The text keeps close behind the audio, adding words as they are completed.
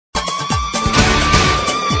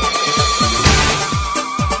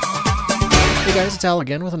guys, it's Al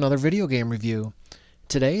again with another video game review.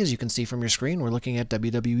 Today, as you can see from your screen, we're looking at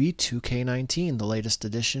WWE 2K19, the latest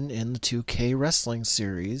edition in the 2K Wrestling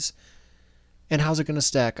series. And how's it going to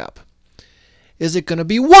stack up? Is it going to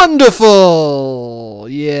be wonderful?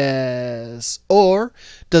 Yes. Or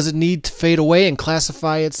does it need to fade away and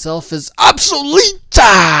classify itself as obsolete?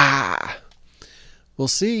 We'll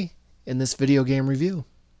see in this video game review.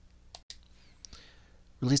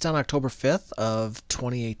 Released on October 5th of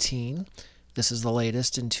 2018. This is the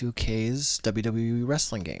latest in 2K's WWE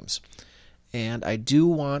wrestling games. And I do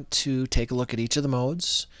want to take a look at each of the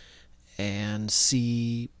modes and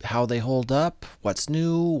see how they hold up, what's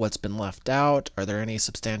new, what's been left out, are there any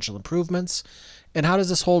substantial improvements, and how does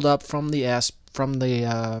this hold up from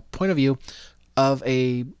the point of view of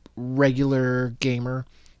a regular gamer,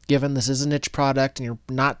 given this is a niche product and you're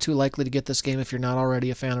not too likely to get this game if you're not already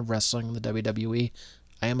a fan of wrestling in the WWE.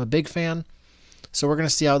 I am a big fan. So we're going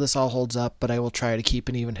to see how this all holds up, but I will try to keep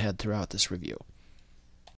an even head throughout this review.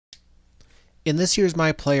 In this year's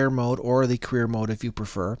My Player mode, or the career mode if you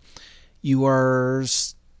prefer, you are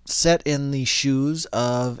set in the shoes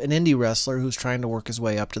of an indie wrestler who's trying to work his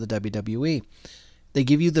way up to the WWE. They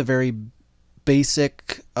give you the very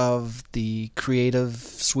basic of the creative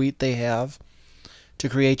suite they have to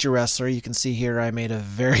create your wrestler. You can see here I made a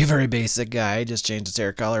very, very basic guy, just changed his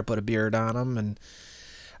hair color, put a beard on him, and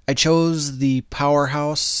I chose the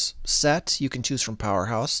Powerhouse set. You can choose from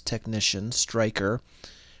Powerhouse, Technician, Striker,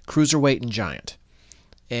 Cruiserweight, and Giant.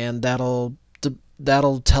 And that'll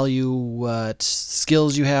tell you what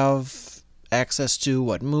skills you have access to,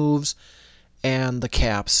 what moves, and the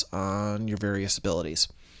caps on your various abilities.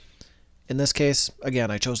 In this case, again,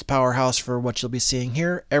 I chose the Powerhouse for what you'll be seeing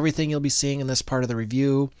here. Everything you'll be seeing in this part of the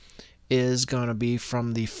review is going to be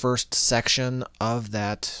from the first section of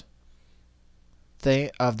that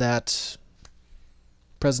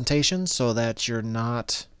presentation, so that you're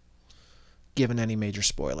not given any major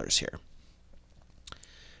spoilers here.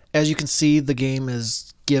 As you can see, the game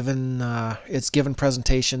is given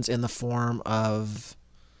presentations in the form of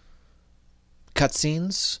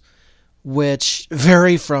cutscenes, which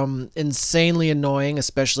vary from insanely annoying,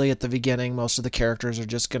 especially at the beginning. Most of the characters are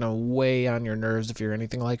just going to weigh on your nerves if you're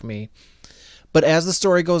anything like me. But as the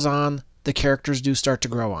story goes on, the characters do start to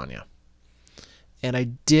grow on you. And I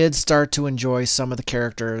did start to enjoy some of the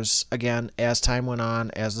characters, again, as time went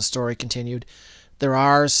on, as the story continued. There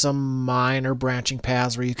are some minor branching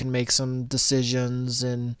paths where you can make some decisions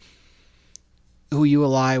in who you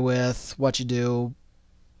ally with, what you do,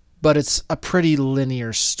 but it's a pretty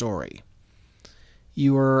linear story.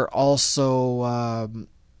 You are also,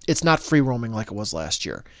 it's not free roaming like it was last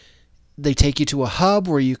year. They take you to a hub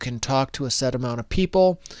where you can talk to a set amount of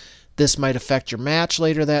people. This might affect your match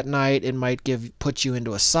later that night. It might put you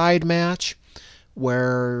into a side match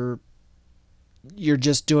where you're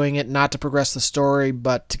just doing it not to progress the story,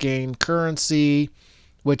 but to gain currency,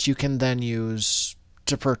 which you can then use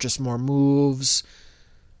to purchase more moves,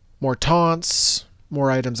 more taunts, more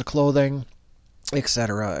items of clothing,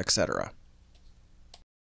 etc., etc.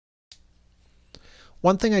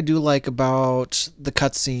 One thing I do like about the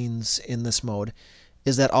cutscenes in this mode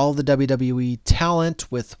is that all of the WWE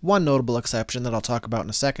talent, with one notable exception that I'll talk about in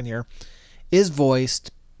a second here, is voiced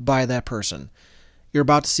by that person. You're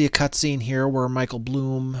about to see a cutscene here where Michael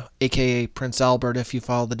Bloom, aka Prince Albert, if you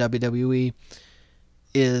follow the WWE,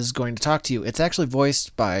 is going to talk to you. It's actually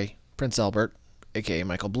voiced by Prince Albert, aka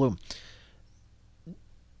Michael Bloom.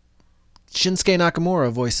 Shinsuke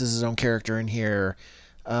Nakamura voices his own character in here.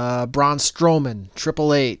 Braun Strowman,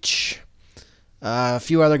 Triple H, a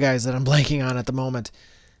few other guys that I'm blanking on at the moment.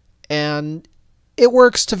 And it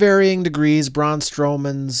works to varying degrees. Braun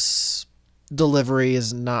Strowman's delivery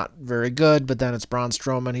is not very good, but then it's Braun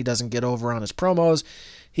Strowman. He doesn't get over on his promos.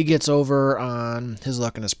 He gets over on his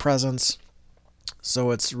look and his presence. So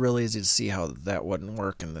it's really easy to see how that wouldn't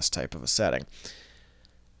work in this type of a setting.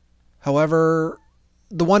 However,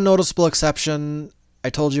 the one noticeable exception I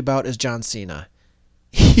told you about is John Cena.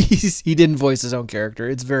 He didn't voice his own character.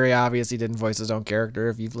 It's very obvious he didn't voice his own character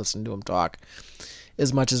if you've listened to him talk,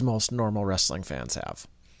 as much as most normal wrestling fans have.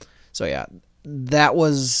 So yeah, that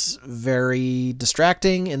was very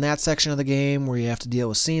distracting in that section of the game where you have to deal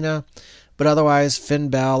with Cena. But otherwise, Finn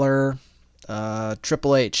Balor,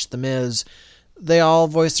 Triple H, The Miz, they all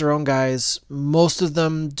voice their own guys. Most of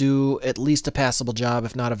them do at least a passable job,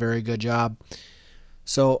 if not a very good job.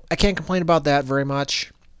 So I can't complain about that very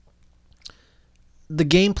much. The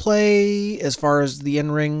gameplay, as far as the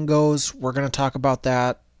in-ring goes, we're going to talk about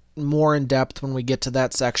that more in depth when we get to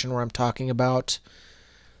that section where I'm talking about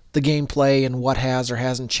the gameplay and what has or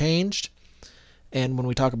hasn't changed, and when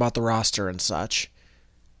we talk about the roster and such.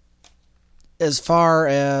 as far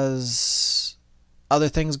as other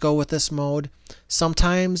things go with this mode,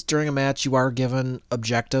 sometimes during a match you are given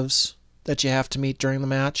objectives that you have to meet during the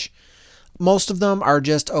match. Most of them are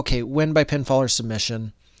just, okay, win by pinfall or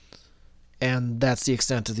submission, and that's the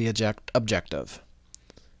extent of the objective.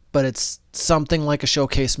 But it's something like a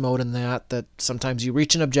showcase mode in that sometimes you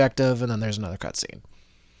reach an objective and then there's another cutscene.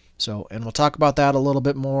 So, and we'll talk about that a little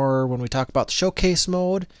bit more when we talk about the showcase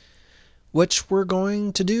mode, which we're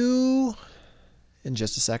going to do in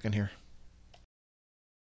just a second here.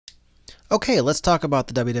 Okay, let's talk about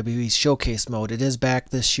the WWE showcase mode. It is back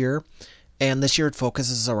this year, and this year it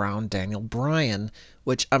focuses around Daniel Bryan,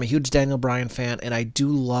 which I'm a huge Daniel Bryan fan, and I do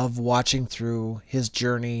love watching through his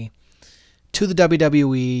journey to the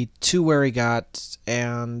WWE, to where he got,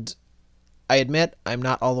 and I admit I'm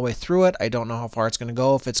not all the way through it. I don't know how far it's going to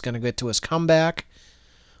go, if it's going to get to his comeback,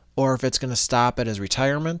 or if it's going to stop at his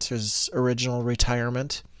retirement, his original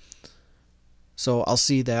retirement. So I'll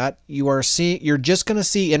see that. You're just going to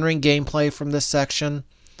see in-ring gameplay from this section,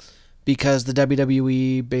 because the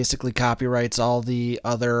WWE basically copyrights all the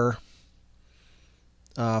other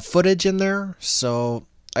footage in there, so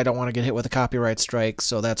I don't want to get hit with a copyright strike,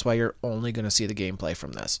 so that's why you're only going to see the gameplay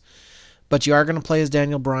from this. But you are going to play as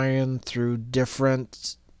Daniel Bryan through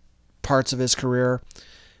different parts of his career.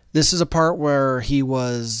 This is a part where he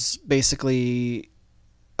was basically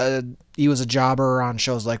he was a jobber on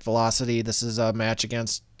shows like Velocity. This is a match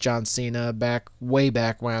against John Cena way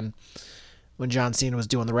back when John Cena was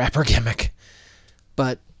doing the rapper gimmick.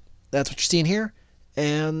 But that's what you're seeing here,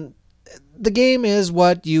 and the game is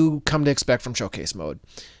what you come to expect from showcase mode.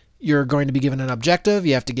 You're going to be given an objective.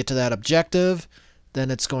 You have to get to that objective.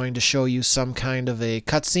 Then it's going to show you some kind of a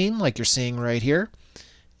cutscene like you're seeing right here.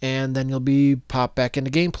 And then you'll be popped back into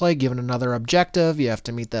gameplay, given another objective. You have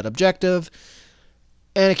to meet that objective.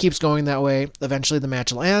 And it keeps going that way. Eventually the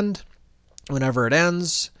match will end. Whenever it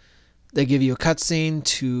ends, they give you a cutscene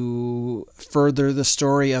to further the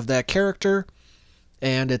story of that character.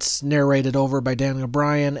 And it's narrated over by Daniel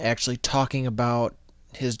Bryan actually talking about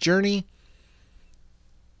his journey.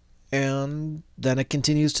 And then it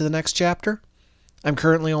continues to the next chapter. I'm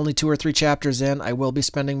currently only 2 or 3 chapters in. I will be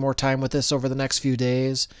spending more time with this over the next few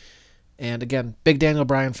days. And again, big Daniel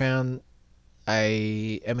Bryan fan.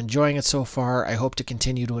 I am enjoying it so far. I hope to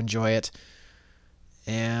continue to enjoy it.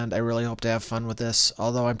 And I really hope to have fun with this.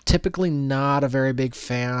 Although I'm typically not a very big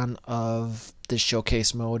fan of this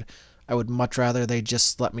showcase mode. I would much rather they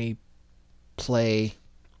just let me play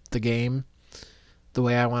the game the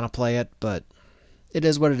way I want to play it, but it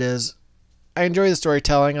is what it is. I enjoy the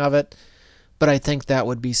storytelling of it, but I think that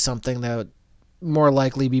would be something that would more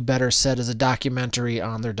likely be better set as a documentary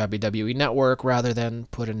on their WWE network rather than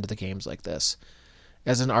put into the games like this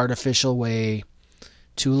as an artificial way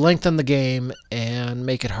to lengthen the game and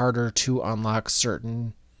make it harder to unlock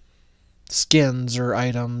certain skins or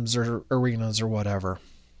items or arenas or whatever.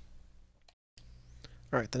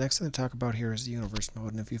 Alright, the next thing to talk about here is the universe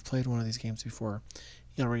mode, and if you've played one of these games before,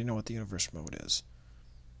 you already know what the universe mode is.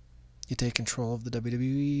 You take control of the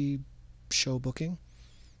WWE show booking,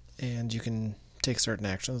 and you can take certain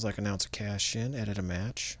actions like announce a cash-in, edit a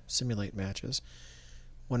match, simulate matches.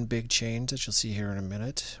 One big change that you'll see here in a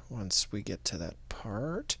minute, once we get to that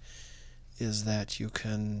part, is that you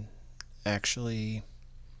can actually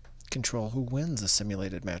control who wins a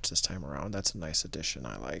simulated match this time around. That's a nice addition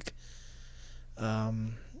I like.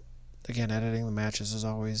 Again, editing the matches is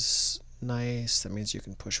always nice. That means you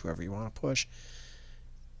can push whoever you want to push.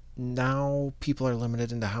 Now people are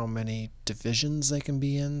limited into how many divisions they can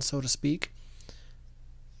be in, so to speak.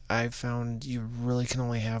 I've found you really can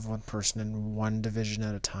only have one person in one division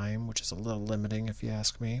at a time, which is a little limiting if you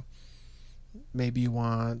ask me. Maybe you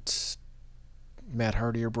want Matt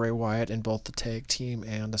Hardy or Bray Wyatt in both the tag team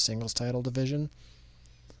and a singles title division.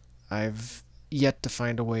 I've yet to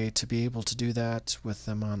find a way to be able to do that with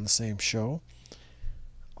them on the same show.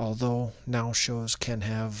 Although now shows can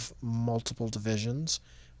have multiple divisions,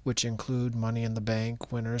 which include Money in the Bank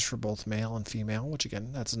winners for both male and female, which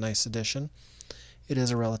again, that's a nice addition. It is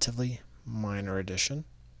a relatively minor addition.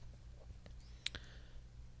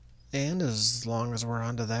 And as long as we're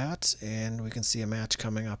onto that, and we can see a match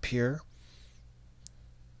coming up here,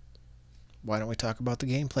 why don't we talk about the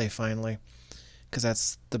gameplay finally? Because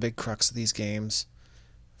that's the big crux of these games.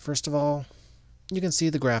 First of all, you can see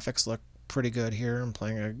the graphics look pretty good here. I'm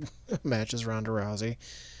playing a match as Ronda Rousey.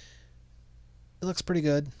 It looks pretty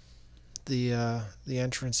good. The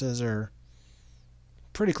entrances are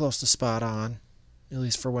pretty close to spot on, at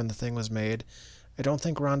least for when the thing was made. I don't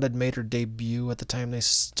think Ronda had made her debut at the time they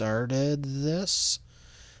started this,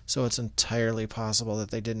 so it's entirely possible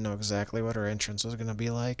that they didn't know exactly what her entrance was going to be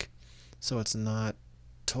like. so it's not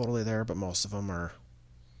totally there, but most of them are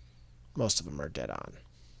dead on.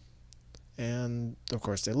 And of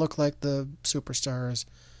course they look like the superstars.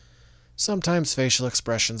 Sometimes facial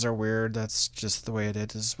expressions are weird. That's just the way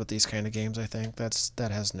it is with these kind of games, I think.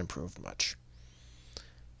 That hasn't improved much.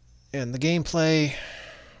 And the gameplay,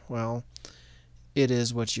 well, it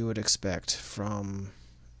is what you would expect from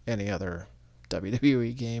any other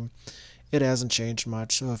WWE game. It hasn't changed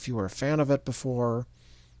much, so if you were a fan of it before,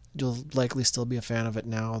 you'll likely still be a fan of it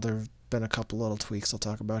now. There have been a couple little tweaks I'll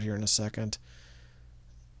talk about here in a second.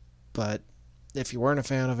 But if you weren't a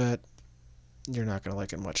fan of it, you're not going to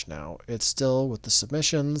like it much now. It's still, with the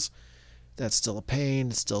submissions, that's still a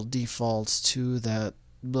pain. It still defaults to that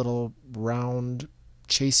little round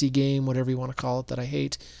chasey game, whatever you want to call it, that I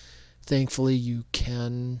hate. Thankfully, you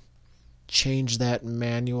can change that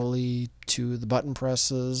manually to the button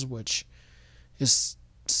presses, which is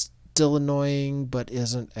still annoying, but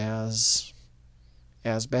isn't as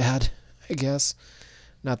bad, I guess.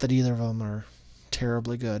 Not that either of them are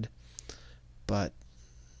terribly good, but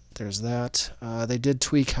there's that. They did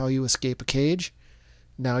tweak how you escape a cage.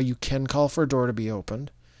 Now you can call for a door to be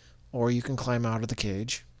opened, or you can climb out of the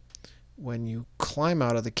cage. When you climb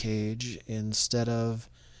out of the cage, instead of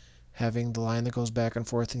having the line that goes back and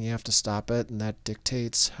forth and you have to stop it, and that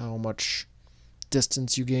dictates how much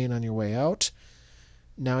distance you gain on your way out,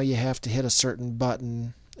 now you have to hit a certain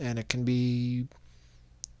button, and it can be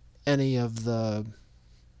any of the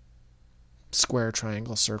square,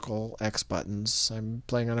 triangle, circle, X buttons. I'm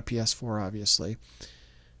playing on a PS4, obviously.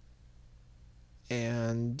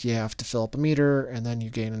 And you have to fill up a meter, and then you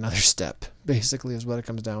gain another step, basically, is what it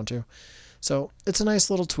comes down to. So it's a nice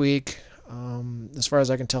little tweak. As far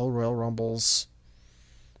as I can tell, Royal Rumbles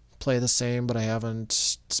play the same, but I haven't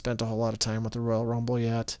spent a whole lot of time with the Royal Rumble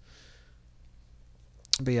yet.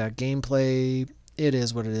 But yeah, gameplay, it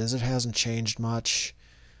is what it is. It hasn't changed much.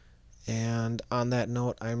 And on that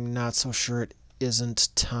note, I'm not so sure it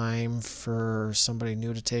isn't time for somebody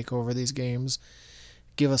new to take over these games.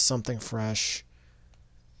 Give us something fresh.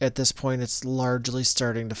 At this point, it's largely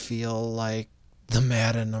starting to feel like the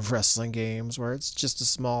Madden of wrestling games, where it's just a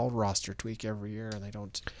small roster tweak every year, and they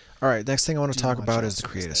don't... Alright, next thing I want to talk about is the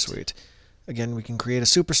Create a Suite. Again, we can create a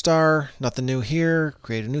superstar, nothing new here,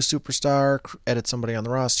 create a new superstar, edit somebody on the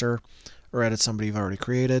roster, or edit somebody you've already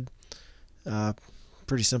created.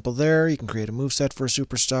 Pretty simple there. You can create a moveset for a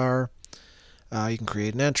superstar. You can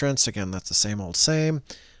create an entrance. Again, that's the same old same.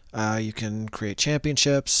 You can create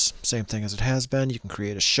championships. Same thing as it has been. You can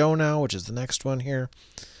create a show now, which is the next one here.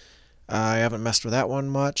 I haven't messed with that one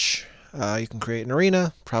much. You can create an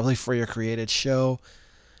arena, probably for your created show.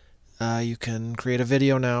 You can create a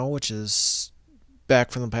video now, which is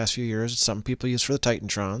back from the past few years. It's something people use for the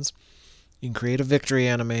Titantrons. You can create a victory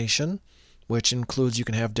animation, which includes you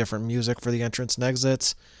can have different music for the entrance and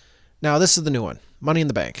exits. Now, this is the new one, Money in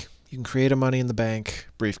the Bank. You can create a Money in the Bank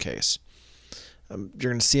briefcase.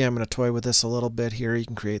 You're going to see I'm going to toy with this a little bit here. You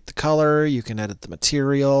can create the color, you can edit the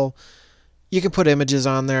material, you can put images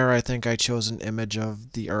on there. I think I chose an image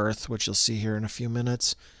of the Earth, which you'll see here in a few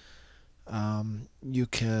minutes. You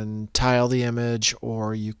can tile the image,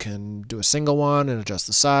 or you can do a single one and adjust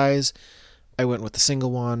the size. I went with the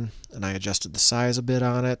single one, and I adjusted the size a bit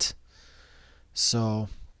on it. So,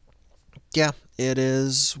 yeah, it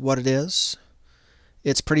is what it is.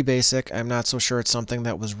 It's pretty basic. I'm not so sure it's something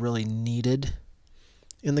that was really needed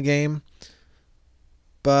in the game,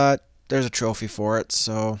 but there's a trophy for it,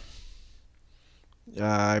 so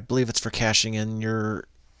I believe it's for cashing in your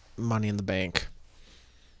Money in the Bank.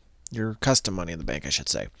 Your custom Money in the Bank, I should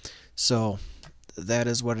say. So, that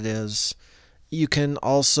is what it is. You can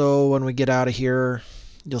also, when we get out of here,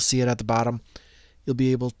 you'll see it at the bottom, you'll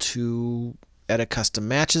be able to edit custom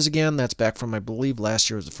matches again. That's back from, I believe, last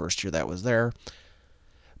year was the first year that was there.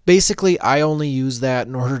 Basically, I only use that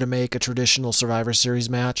in order to make a traditional Survivor Series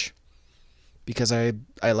match, because I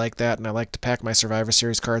like that, and I like to pack my Survivor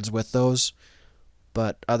Series cards with those.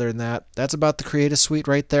 But other than that, that's about the Create a Suite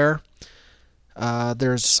right there.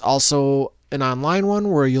 There's also an online one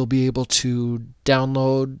where you'll be able to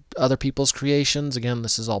download other people's creations. Again,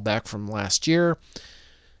 this is all back from last year,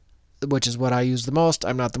 which is what I use the most.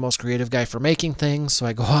 I'm not the most creative guy for making things, so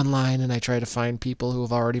I go online and I try to find people who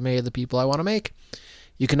have already made the people I want to make.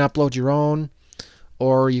 You can upload your own,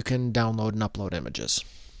 or you can download and upload images.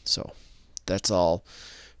 So that's all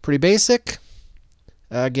pretty basic.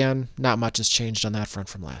 Again, not much has changed on that front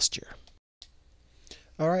from last year.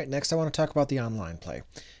 Alright, next I want to talk about the online play.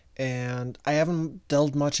 And I haven't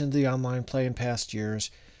delved much into the online play in past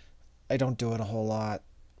years. I don't do it a whole lot.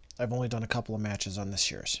 I've only done a couple of matches on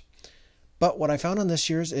this year's. But what I found on this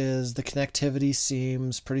year's is the connectivity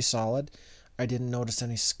seems pretty solid. I didn't notice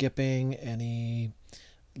any skipping, any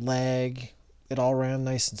lag. It all ran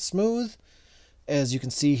nice and smooth. As you can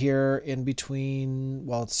see here, in between,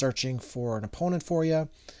 while it's searching for an opponent for you,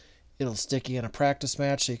 it'll stick you in a practice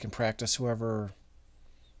match so you can practice whoever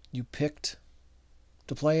you picked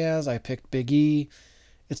to play as. I picked Big E.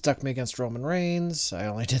 It stuck me against Roman Reigns. I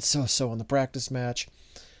only did so in the practice match.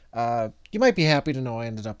 You might be happy to know I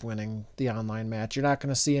ended up winning the online match. You're not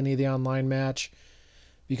going to see any of the online match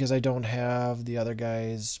because I don't have the other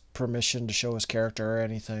guy's permission to show his character or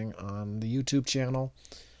anything on the YouTube channel.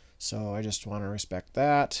 So I just want to respect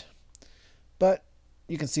that. But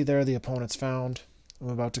you can see there the opponent's found. I'm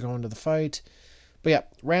about to go into the fight. But yeah,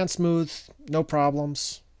 ran smooth, no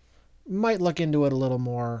problems. Might look into it a little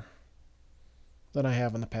more than I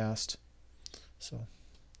have in the past. So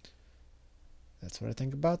that's what I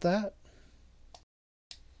think about that.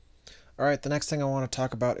 Alright, the next thing I want to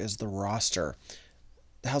talk about is the roster.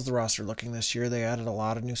 How's the roster looking this year? They added a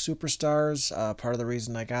lot of new superstars. Part of the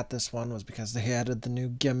reason I got this one was because they added the new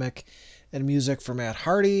gimmick and music for Matt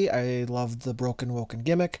Hardy. I loved the Broken Woken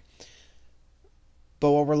gimmick.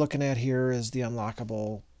 But what we're looking at here is the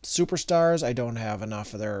unlockable superstars. I don't have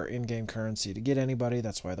enough of their in-game currency to get anybody.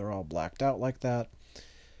 That's why they're all blacked out like that.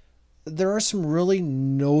 There are some really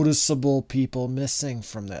noticeable people missing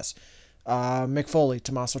from this. Mick Foley,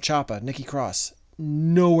 Tommaso Ciampa, Nikki Cross,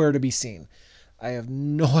 nowhere to be seen. I have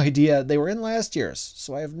no idea. They were in last year's,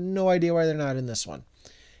 so I have no idea why they're not in this one.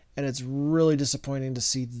 And it's really disappointing to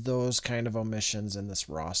see those kind of omissions in this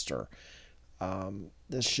roster.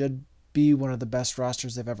 This should be one of the best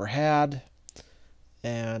rosters they've ever had,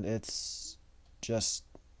 and it's just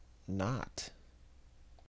not.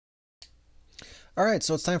 Alright,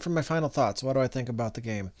 so it's time for my final thoughts. What do I think about the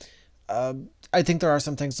game? I think there are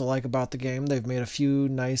some things to like about the game. They've made a few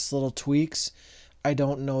nice little tweaks. I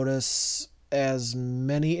don't notice as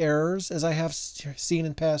many errors as I have seen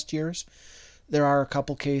in past years. There are a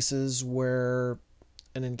couple cases where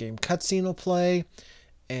an in-game cutscene will play,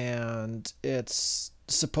 and it's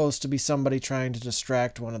supposed to be somebody trying to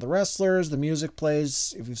distract one of the wrestlers. The music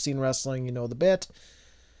plays. If you've seen wrestling, you know the bit.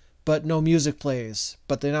 But no music plays.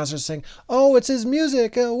 But the announcer's saying, oh, it's his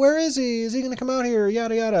music. Where is he? Is he going to come out here?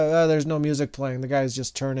 Yada, yada. There's no music playing. The guy's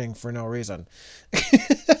just turning for no reason.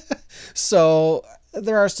 So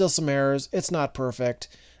there are still some errors. It's not perfect.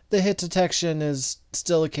 The hit detection is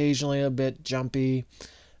still occasionally a bit jumpy.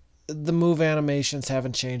 The move animations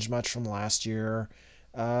haven't changed much from last year.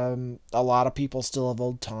 A lot of people still have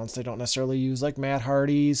old taunts they don't necessarily use, like Matt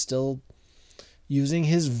Hardy still using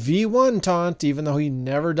his V1 taunt, even though he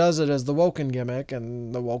never does it as the Woken gimmick,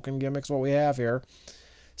 and the Woken gimmick's what we have here.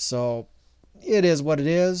 So it is what it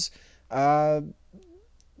is. The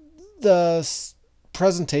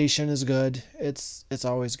presentation is good. It's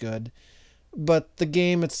always good. But the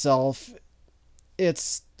game itself,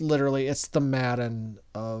 it's the Madden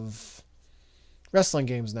of wrestling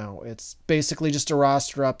games now. It's basically just a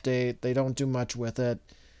roster update. They don't do much with it.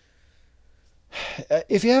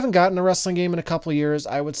 If you haven't gotten a wrestling game in a couple of years,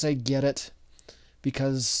 I would say get it,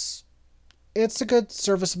 because it's a good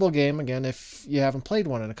serviceable game, again, if you haven't played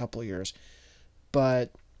one in a couple of years.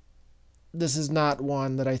 But this is not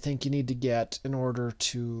one that I think you need to get in order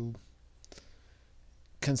to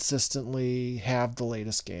consistently have the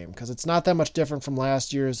latest game, because it's not that much different from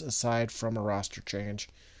last year's, aside from a roster change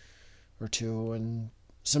or two and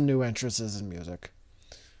some new entrances in music.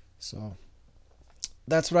 So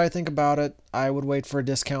that's what I think about it. I would wait for a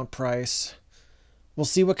discount price. We'll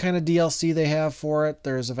see what kind of DLC they have for it.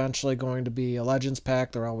 There's eventually going to be a Legends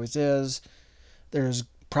pack. There always is. There's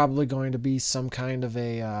probably going to be some kind of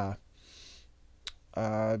a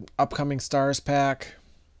upcoming Stars pack,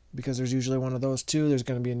 because there's usually one of those too. There's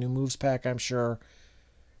going to be a new moves pack, I'm sure.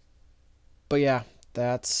 But yeah,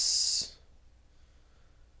 we'll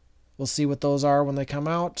see what those are when they come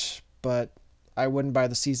out. But I wouldn't buy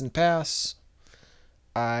the season pass.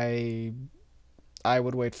 I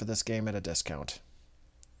would wait for this game at a discount.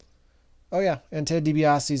 Oh yeah, and Ted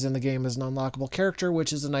DiBiase's in the game as an unlockable character,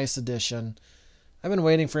 which is a nice addition. I've been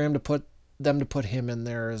waiting for them to put him in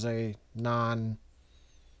there as a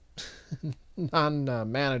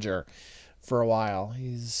non-manager for a while.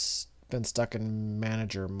 He's been stuck in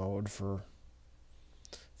manager mode for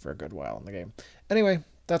a good while in the game. Anyway,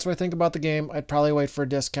 that's what I think about the game. I'd probably wait for a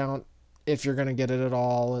discount if you're going to get it at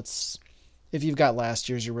all. If you've got last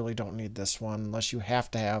year's, you really don't need this one unless you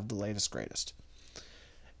have to have the latest greatest.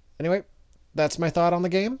 Anyway, that's my thought on the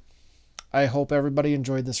game. I hope everybody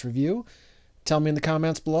enjoyed this review. Tell me in the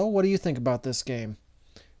comments below, what do you think about this game?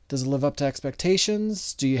 Does it live up to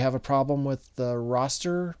expectations? Do you have a problem with the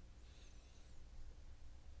roster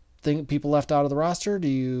people left out of the roster? Do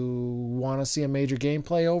you want to see a major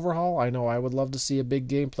gameplay overhaul? I know I would love to see a big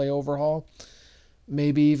gameplay overhaul.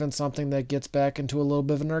 Maybe even something that gets back into a little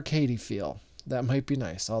bit of an arcadey feel. That might be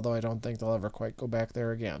nice, although I don't think they'll ever quite go back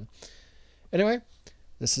there again. Anyway,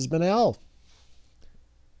 this has been Al.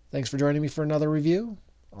 Thanks for joining me for another review.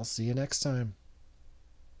 I'll see you next time.